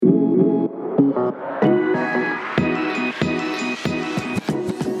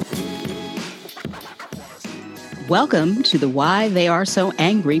Welcome to the Why They Are So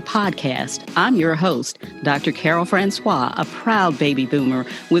Angry podcast. I'm your host, Dr. Carol Francois, a proud baby boomer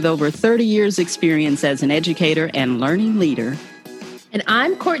with over 30 years experience as an educator and learning leader. And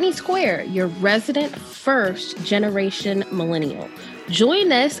I'm Courtney Square, your resident first-generation millennial.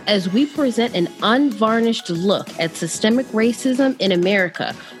 Join us as we present an unvarnished look at systemic racism in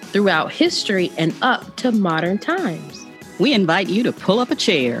America throughout history and up to modern times. We invite you to pull up a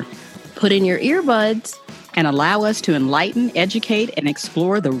chair, put in your earbuds, and allow us to enlighten, educate, and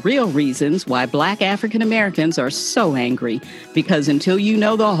explore the real reasons why Black African Americans are so angry. Because until you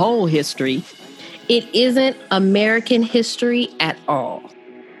know the whole history, it isn't American history at all.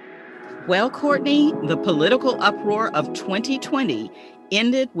 Well, Courtney, the political uproar of 2020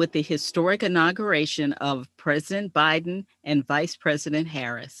 ended with the historic inauguration of President Biden and Vice President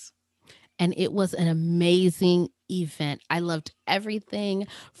Harris. And it was an amazing event. I loved everything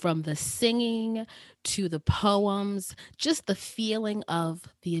from the singing to the poems. Just the feeling of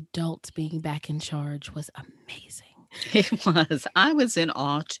the adults being back in charge was amazing. It was. I was in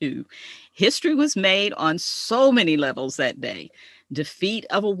awe too. History was made on so many levels that day. Defeat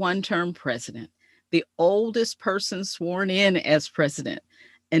of a one-term president, the oldest person sworn in as president,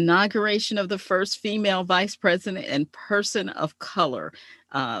 inauguration of the first female vice president and person of color.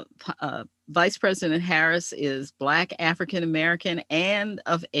 Vice President Harris is Black African American and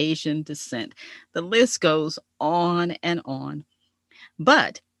of Asian descent. The list goes on and on.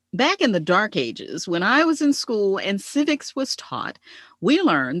 But back in the dark ages, when I was in school and civics was taught, we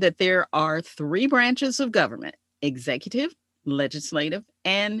learned that there are three branches of government: executive, legislative,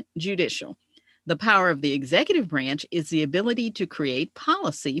 and judicial. The power of the executive branch is the ability to create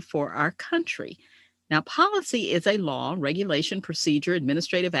policy for our country. Now, policy is a law, regulation, procedure,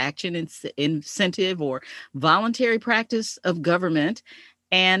 administrative action, incentive, or voluntary practice of government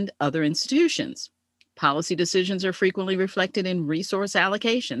and other institutions. Policy decisions are frequently reflected in resource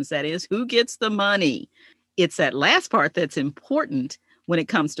allocations, that is, who gets the money. It's that last part that's important when it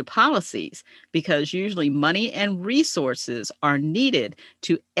comes to policies, because usually money and resources are needed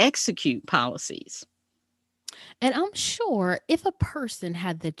to execute policies. And I'm sure if a person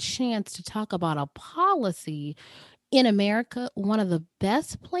had the chance to talk about a policy in America, one of the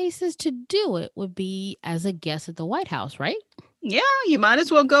best places to do it would be as a guest at the White House, right? Yeah, you might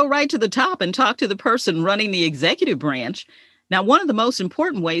as well go right to the top and talk to the person running the executive branch. Now, one of the most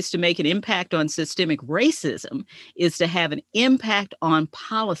important ways to make an impact on systemic racism is to have an impact on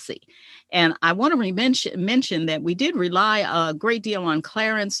policy. And I want to mention that we did rely a great deal on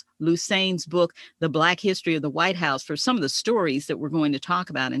Clarence Lussane's book, The Black History of the White House, for some of the stories that we're going to talk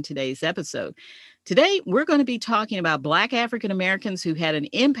about in today's episode. Today, we're going to be talking about Black African Americans who had an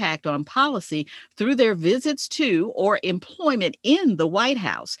impact on policy through their visits to or employment in the White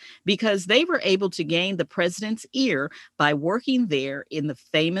House, because they were able to gain the president's ear by working there in the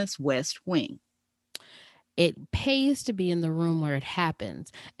famous West Wing. It pays to be in the room where it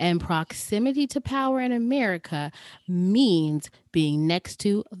happens, and proximity to power in America means being next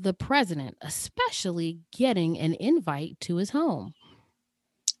to the president, especially getting an invite to his home.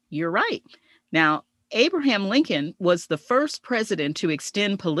 You're right. Now, Abraham Lincoln was the first president to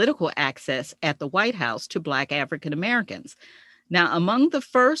extend political access at the White House to Black African Americans. Now, among the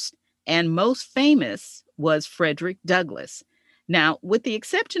first and most famous was Frederick Douglass. Now, with the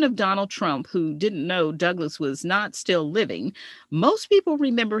exception of Donald Trump, who didn't know Douglass was not still living, most people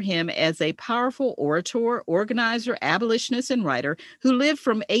remember him as a powerful orator, organizer, abolitionist, and writer who lived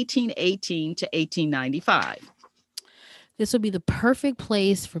from 1818 to 1895. This would be the perfect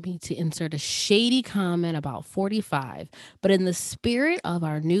place for me to insert a shady comment about 45. But in the spirit of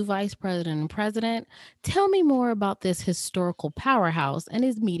our new vice president and president, tell me more about this historical powerhouse and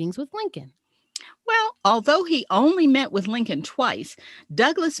his meetings with Lincoln. Well, although he only met with Lincoln twice,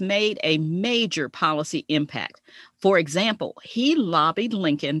 Douglass made a major policy impact. For example, he lobbied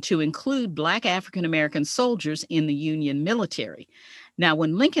Lincoln to include Black African American soldiers in the Union military. Now,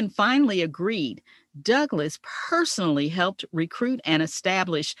 when Lincoln finally agreed, Douglass personally helped recruit and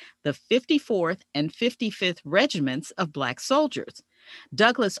establish the 54th and 55th regiments of Black soldiers.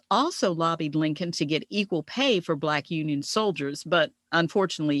 Douglass also lobbied Lincoln to get equal pay for Black Union soldiers, but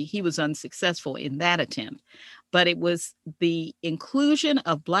unfortunately, he was unsuccessful in that attempt. But it was the inclusion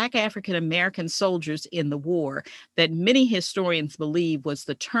of Black African American soldiers in the war that many historians believe was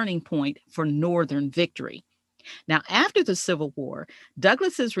the turning point for Northern victory. Now, after the Civil War,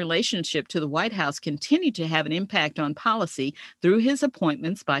 Douglass's relationship to the White House continued to have an impact on policy through his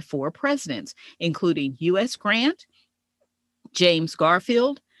appointments by 4 presidents, including U.S. Grant, James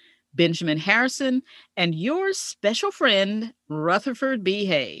Garfield, Benjamin Harrison, and your special friend, Rutherford B.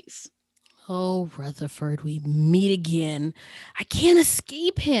 Hayes. Oh, Rutherford, we meet again. I can't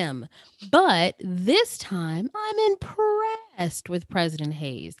escape him. But this time, I'm impressed with President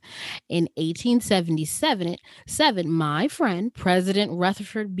Hayes. In 1877, my friend, President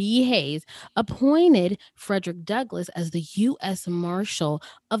Rutherford B. Hayes, appointed Frederick Douglass as the U.S. Marshal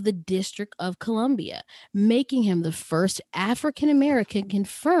of the District of Columbia, making him the first African American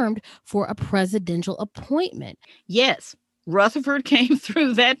confirmed for a presidential appointment. Yes, Rutherford came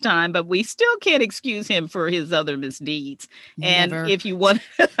through that time, but we still can't excuse him for his other misdeeds. Never. And if you want,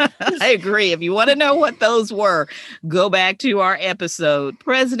 I agree. If you want to know what those were, go back to our episode,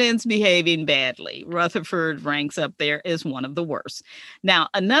 Presidents Behaving Badly. Rutherford ranks up there as one of the worst. Now,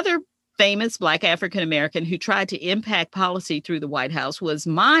 another famous Black African American who tried to impact policy through the White House was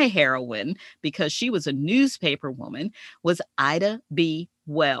my heroine, because she was a newspaper woman, was Ida B.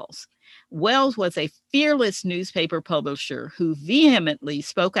 Wells. Wells was a fearless newspaper publisher who vehemently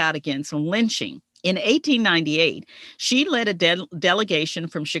spoke out against lynching. In 1898, she led a delegation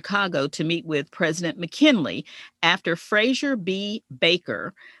from Chicago to meet with President McKinley after Fraser B.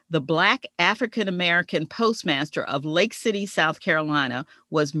 Baker, the Black African American postmaster of Lake City, South Carolina,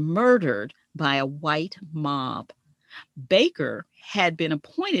 was murdered by a white mob. Baker had been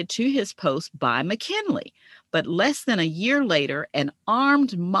appointed to his post by McKinley, but less than a year later, an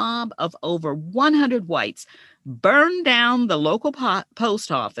armed mob of over 100 whites burned down the local post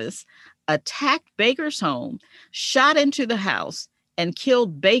office, attacked Baker's home, shot into the house, and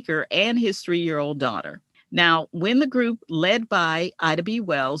killed Baker and his 3-year-old daughter. Now, when the group led by Ida B.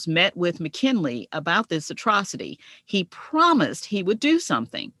 Wells met with McKinley about this atrocity, he promised he would do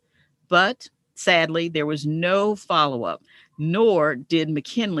something, but sadly, there was no follow-up, nor did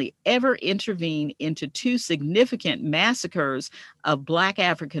McKinley ever intervene into 2 significant massacres of Black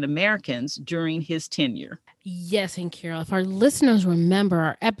African Americans during his tenure. Yes, and Carol, if our listeners remember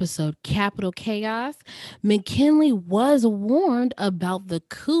our episode, Capital Chaos, McKinley was warned about the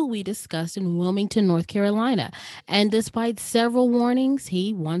coup we discussed in Wilmington, North Carolina. And despite several warnings,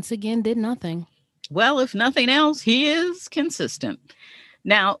 he once again did nothing. Well, if nothing else, he is consistent.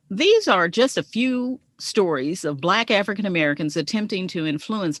 Now, these are just a few stories of Black African Americans attempting to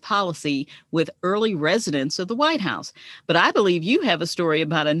influence policy with early residents of the White House. But I believe you have a story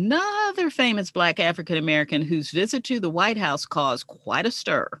about another famous Black African American whose visit to the White House caused quite a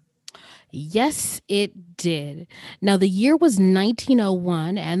stir. Yes, it did. Now, the year was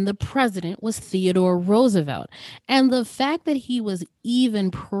 1901, and the president was Theodore Roosevelt. And the fact that he was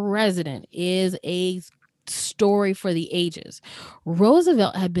even president is a story for the ages.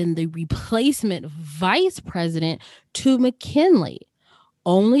 Roosevelt had been the replacement vice president to McKinley,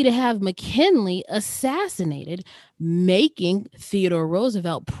 only to have McKinley assassinated, making Theodore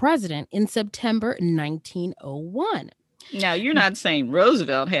Roosevelt president in September 1901. Now, you're not saying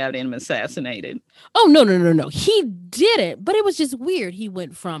Roosevelt had him assassinated. Oh, no. He didn't, but it was just weird. He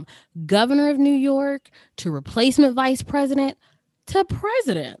went from governor of New York to replacement vice president to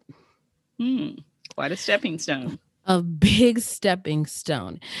president. Quite a stepping stone. A big stepping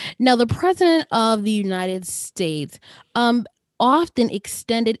stone. Now, the president of the United States often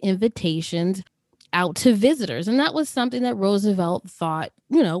extended invitations out to visitors. And that was something that Roosevelt thought,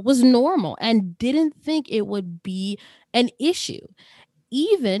 was normal and didn't think it would be an issue,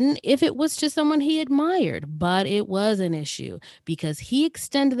 even if it was to someone he admired. But it was an issue because he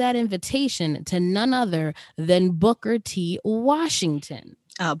extended that invitation to none other than Booker T. Washington.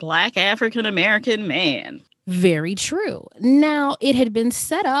 A Black African American man. Very true. Now, it had been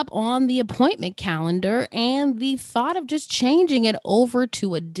set up on the appointment calendar, and the thought of just changing it over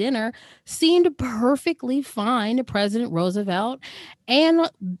to a dinner seemed perfectly fine to President Roosevelt and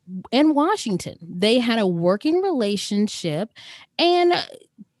Washington. They had a working relationship, and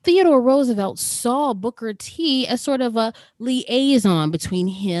Theodore Roosevelt saw Booker T as sort of a liaison between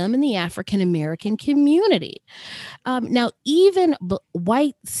him and the African American community. Now, even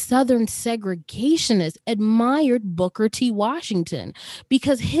white Southern segregationists admired Booker T. Washington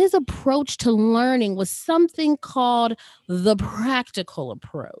because his approach to learning was something called the practical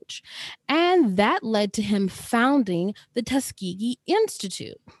approach. And that led to him founding the Tuskegee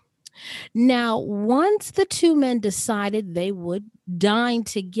Institute. Now, once the two men decided they would dine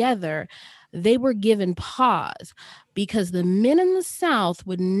together, they were given pause because the men in the South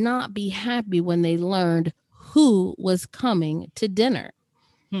would not be happy when they learned who was coming to dinner.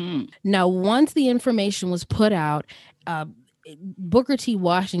 Now, once the information was put out, Booker T.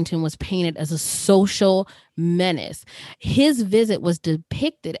 Washington was painted as a social menace. His visit was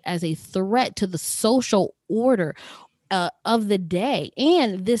depicted as a threat to the social order of the day.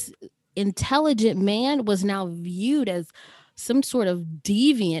 And this intelligent man was now viewed as some sort of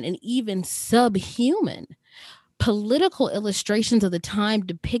deviant and even subhuman. Political illustrations of the time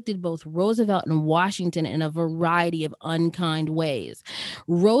depicted both Roosevelt and Washington in a variety of unkind ways.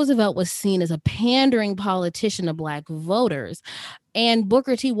 Roosevelt was seen as a pandering politician to Black voters, and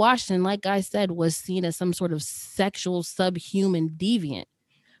Booker T. Washington, like I said, was seen as some sort of sexual subhuman deviant.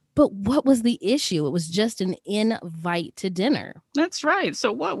 But what was the issue? It was just an invite to dinner. That's right.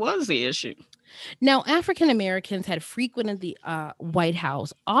 So what was the issue? Now, African Americans had frequented the White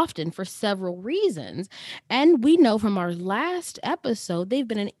House often for several reasons. And we know from our last episode, they've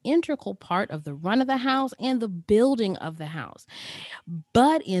been an integral part of the run of the house and the building of the house.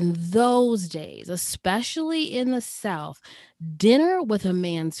 But in those days, especially in the South, dinner with a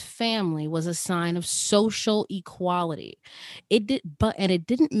man's family was a sign of social equality. It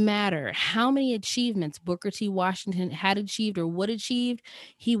didn't matter how many achievements Booker T. Washington had achieved or would achieve,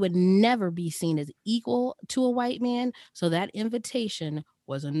 he would never be seen as equal to a white man. So that invitation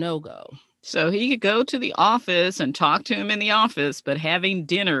was a no-go. So he could go to the office and talk to him in the office, but having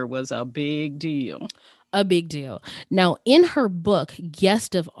dinner was a big deal. A big deal. Now, in her book,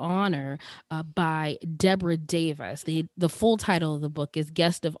 Guest of Honor by Deborah Davis, the full title of the book is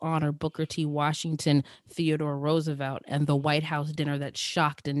Guest of Honor, Booker T. Washington, Theodore Roosevelt, and the White House Dinner That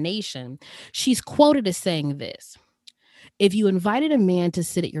Shocked a Nation. She's quoted as saying this: "If you invited a man to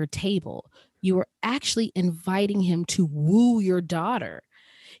sit at your table, you were actually inviting him to woo your daughter.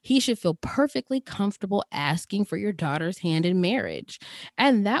 He should feel perfectly comfortable asking for your daughter's hand in marriage."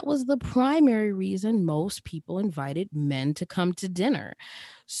 And that was the primary reason most people invited men to come to dinner.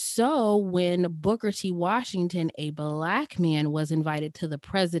 So when Booker T. Washington, a Black man, was invited to the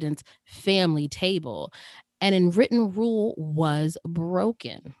president's family table, an unwritten rule was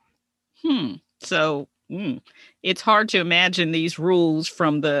broken. So it's hard to imagine these rules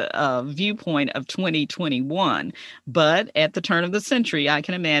from the viewpoint of 2021. But at the turn of the century, I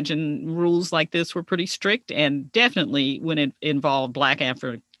can imagine rules like this were pretty strict, and definitely when it involved Black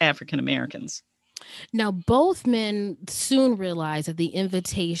African Americans. Now, both men soon realized that the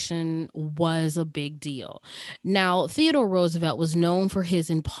invitation was a big deal. Now, Theodore Roosevelt was known for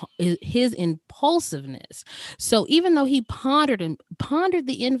his impulsiveness. So even though he pondered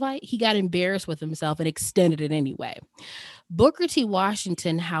the invite, he got embarrassed with himself and extended it anyway. Booker T.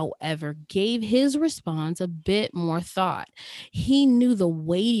 Washington, however, gave his response a bit more thought. He knew the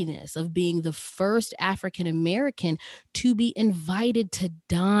weightiness of being the first African American to be invited to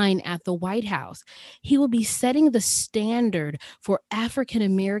dine at the White House. He will be setting the standard for African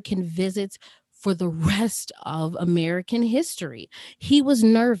American visits for the rest of American history. He was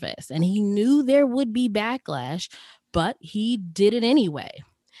nervous and he knew there would be backlash, but he did it anyway.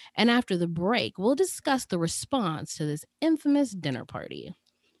 And after the break, we'll discuss the response to this infamous dinner party.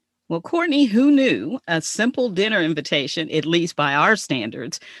 Well, Courtney, who knew a simple dinner invitation, at least by our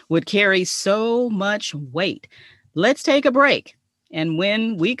standards, would carry so much weight? Let's take a break. And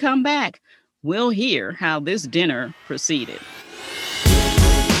when we come back, we'll hear how this dinner proceeded.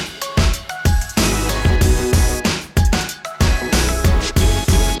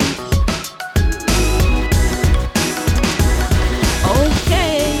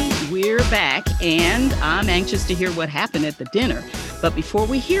 Back, and I'm anxious to hear what happened at the dinner. But before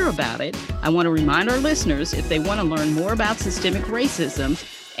we hear about it, I want to remind our listeners, if they want to learn more about systemic racism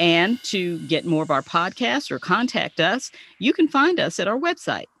and to get more of our podcasts or contact us, you can find us at our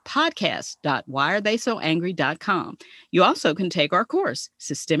website, podcast.whyaretheysoangry.com. You also can take our course,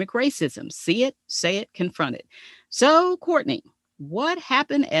 Systemic Racism, See It, Say It, Confront It. So, Courtney, what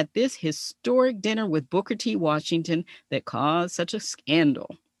happened at this historic dinner with Booker T. Washington that caused such a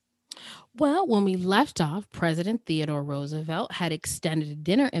scandal? Well, when we left off, President Theodore Roosevelt had extended a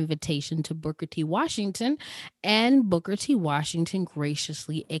dinner invitation to Booker T. Washington, and Booker T. Washington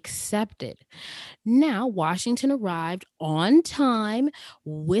graciously accepted. Now, Washington arrived on time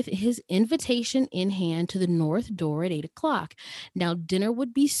with his invitation in hand to the North Door at 8 o'clock. Now, dinner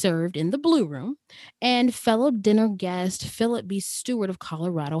would be served in the Blue Room, and fellow dinner guest Philip B. Stewart of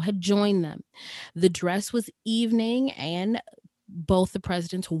Colorado had joined them. The dress was evening, and both the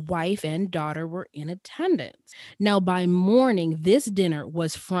president's wife and daughter were in attendance. Now, by morning, this dinner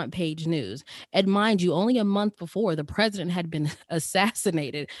was front page news. And mind you, only a month before, the president had been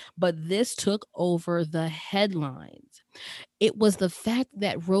assassinated, but this took over the headlines. It was the fact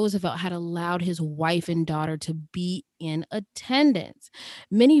that Roosevelt had allowed his wife and daughter to be in attendance.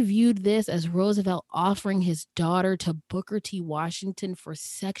 Many viewed this as Roosevelt offering his daughter to Booker T. Washington for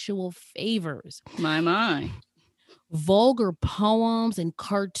sexual favors. My. Vulgar poems and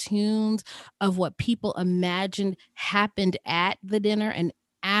cartoons of what people imagined happened at the dinner and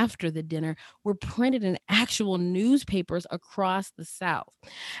after the dinner were printed in actual newspapers across the South.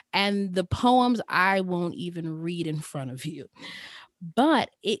 And the poems I won't even read in front of you. But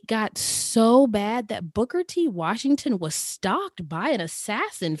it got so bad that Booker T. Washington was stalked by an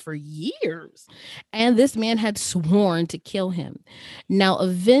assassin for years. And this man had sworn to kill him. Now,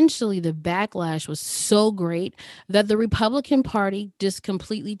 eventually, the backlash was so great that the Republican Party just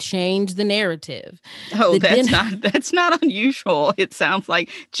completely changed the narrative. Oh, The din- that's not unusual. It sounds like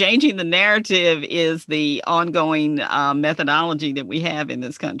changing the narrative is the ongoing methodology that we have in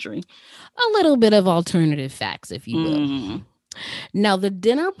this country. a little bit of alternative facts, if you will. Mm. Now, the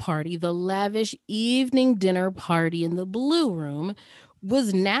dinner party, the lavish evening dinner party in the Blue Room,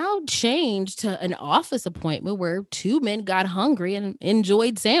 was now changed to an office appointment where two men got hungry and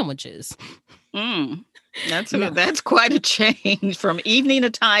enjoyed sandwiches. Mm. Now, That's quite a change from evening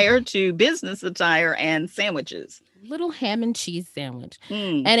attire to business attire and sandwiches. little ham and cheese sandwich.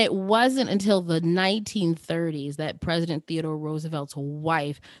 Mm. And it wasn't until the 1930s that President Theodore Roosevelt's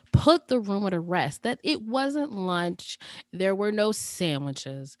wife put the rumor to rest that it wasn't lunch, there were no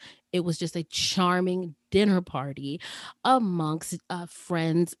sandwiches. It was just a charming dinner party amongst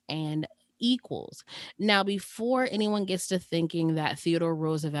friends and equals. Now, before anyone gets to thinking that Theodore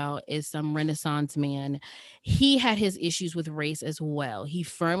Roosevelt is some Renaissance man, he had his issues with race as well. He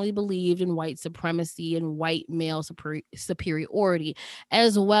firmly believed in white supremacy and white male superiority,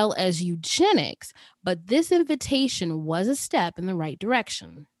 as well as eugenics. But this invitation was a step in the right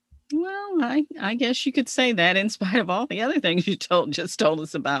direction. Well, I guess you could say that in spite of all the other things you just told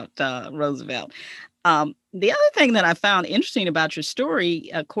us about Roosevelt. The other thing that I found interesting about your story,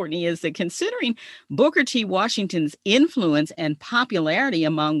 Courtney, is that considering Booker T. Washington's influence and popularity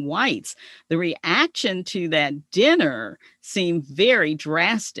among whites, the reaction to that dinner seemed very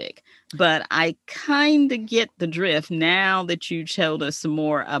drastic. But I kind of get the drift now that you told us some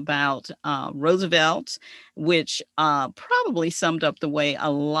more about Roosevelt, which probably summed up the way a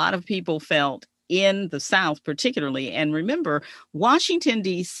lot of people felt in the South, particularly. And remember, Washington,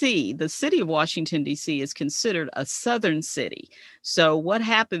 D.C., the city of Washington, D.C., is considered a Southern city. So what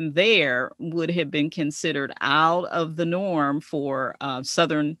happened there would have been considered out of the norm for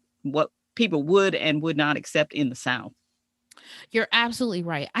Southern, what people would and would not accept in the South. You're absolutely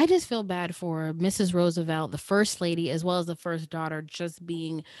right. I just feel bad for Mrs. Roosevelt, the first lady, as well as the first daughter, just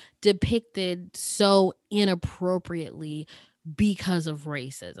being depicted so inappropriately because of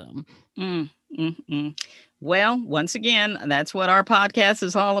racism. Mm, mm, mm. Well, once again, that's what our podcast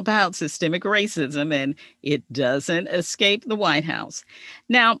is all about, systemic racism, and it doesn't escape the White House.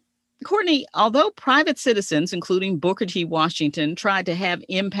 Now, Courtney, although private citizens, including Booker T. Washington, tried to have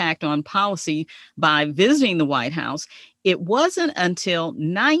impact on policy by visiting the White House, it wasn't until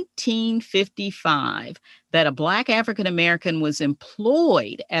 1955 that a Black African American was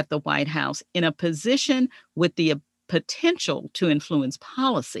employed at the White House in a position with the potential to influence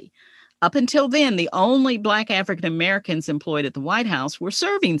policy. Up until then, the only Black African Americans employed at the White House were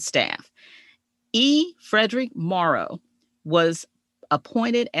serving staff. E. Frederick Morrow was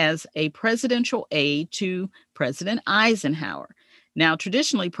appointed as a presidential aide to President Eisenhower. Now,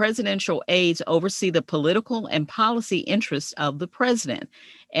 traditionally, presidential aides oversee the political and policy interests of the president,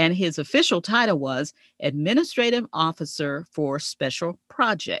 and his official title was Administrative Officer for Special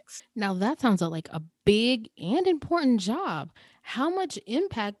Projects. Now, that sounds like a big and important job. How much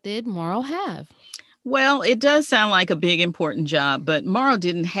impact did Morrow have? Well, it does sound like a big, important job, but Morrow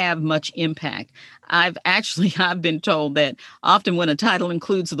didn't have much impact. I've been told that often when a title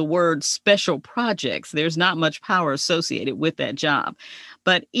includes the word special projects, there's not much power associated with that job.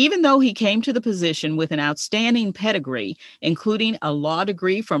 But even though he came to the position with an outstanding pedigree, including a law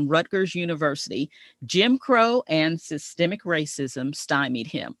degree from Rutgers University, Jim Crow and systemic racism stymied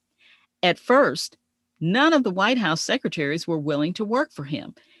him. At first, none of the White House secretaries were willing to work for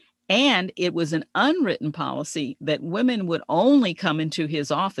him. And it was an unwritten policy that women would only come into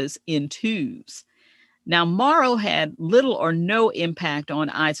his office in twos. Now, Morrow had little or no impact on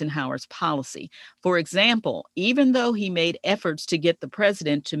Eisenhower's policy. For example, even though he made efforts to get the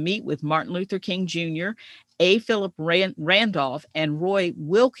president to meet with Martin Luther King Jr., A. Philip Randolph, and Roy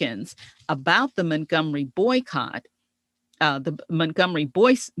Wilkins about the Montgomery boycott, the Montgomery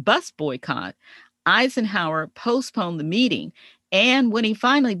bus boycott, Eisenhower postponed the meeting. And when he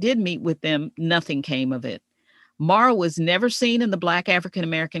finally did meet with them, nothing came of it. Morrow was never seen in the Black African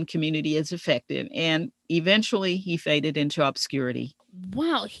American community as effective, and eventually he faded into obscurity.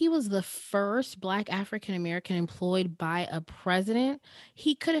 Wow, he was the first Black African American employed by a president.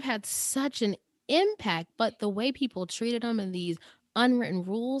 He could have had such an impact, but the way people treated him in these unwritten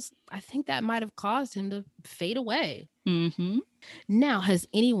rules, I think that might have caused him to fade away. Mm-hmm. Now, has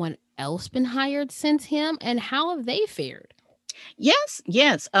anyone else been hired since him, and how have they fared?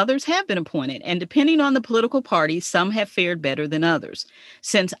 Yes, others have been appointed, and depending on the political party, some have fared better than others.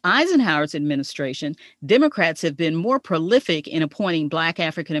 Since Eisenhower's administration, Democrats have been more prolific in appointing Black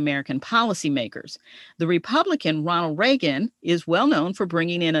African American policymakers. The Republican Ronald Reagan is well known for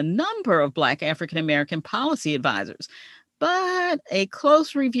bringing in a number of Black African American policy advisors, but a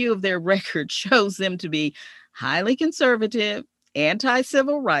close review of their record shows them to be highly conservative,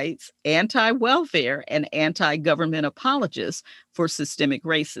 anti-civil rights, anti-welfare, and anti-government apologists for systemic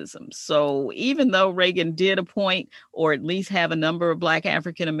racism. So even though Reagan did appoint or at least have a number of Black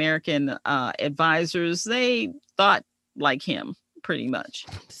African American advisors, they thought like him pretty much.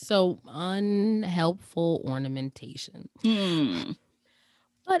 So unhelpful ornamentation.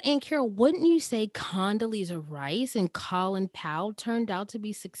 But, Aunt Carol, wouldn't you say Condoleezza Rice and Colin Powell turned out to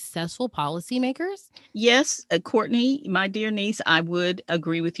be successful policymakers? Yes, Courtney, my dear niece, I would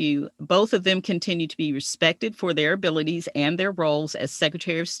agree with you. Both of them continue to be respected for their abilities and their roles as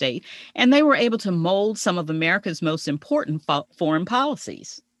Secretary of State, and they were able to mold some of America's most important foreign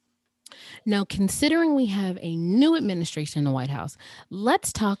policies. Now, considering we have a new administration in the White House,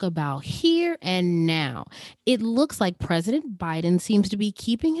 let's talk about here and now. It looks like President Biden seems to be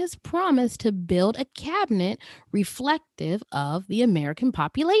keeping his promise to build a cabinet reflective of the American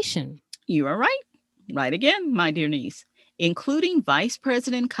population. You are right. Right again, my dear niece. Including Vice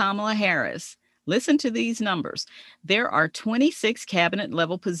President Kamala Harris. Listen to these numbers. There are 26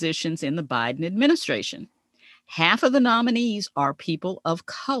 cabinet-level positions in the Biden administration. Half of the nominees are people of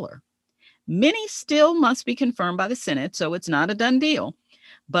color. Many still must be confirmed by the Senate, so it's not a done deal.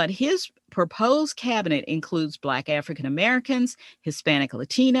 But his proposed cabinet includes Black African Americans, Hispanic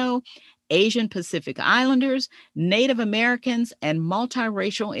Latino, Asian Pacific Islanders, Native Americans, and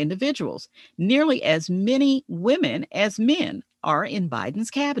multiracial individuals. Nearly as many women as men are in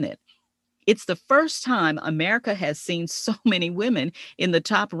Biden's cabinet. It's the first time America has seen so many women in the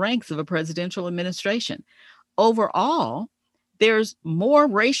top ranks of a presidential administration. Overall, there's more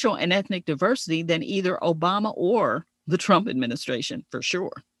racial and ethnic diversity than either Obama or the Trump administration, for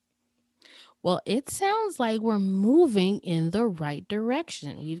sure. Well, it sounds like we're moving in the right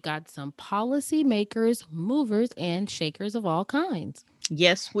direction. We've got some policymakers, movers, and shakers of all kinds.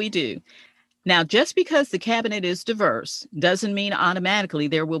 Yes, we do. Now, just because the cabinet is diverse doesn't mean automatically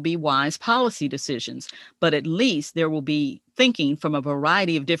there will be wise policy decisions, but at least there will be thinking from a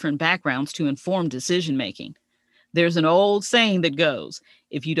variety of different backgrounds to inform decision making. There's an old saying that goes,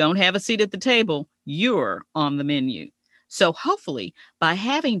 if you don't have a seat at the table, you're on the menu. So hopefully, by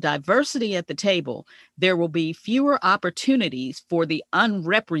having diversity at the table, there will be fewer opportunities for the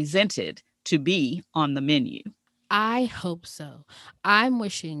unrepresented to be on the menu. I hope so. I'm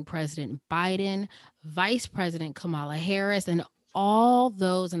wishing President Biden, Vice President Kamala Harris, and all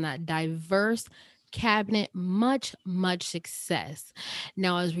those in that diverse cabinet much success.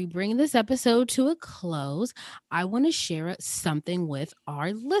 Now, as we bring this episode to a close, I want to share something with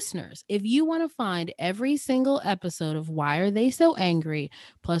our listeners. If you want to find every single episode of Why Are They So Angry,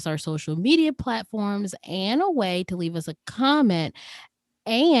 plus our social media platforms and a way to leave us a comment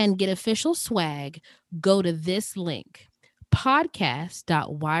and get official swag, go to this link,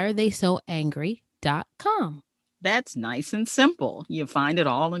 podcast.whyaretheysoangry.com. That's nice and simple. You find it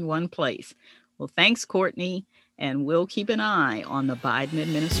all in one place. Well, thanks, Courtney, and we'll keep an eye on the Biden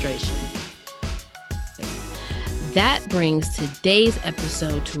administration. That brings today's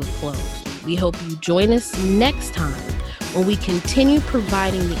episode to a close. We hope you join us next time when we continue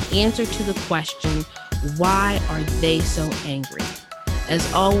providing the answer to the question, why are they so angry?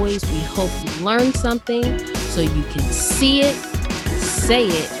 As always, we hope you learned something so you can see it, say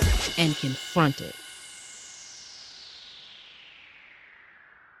it, and confront it.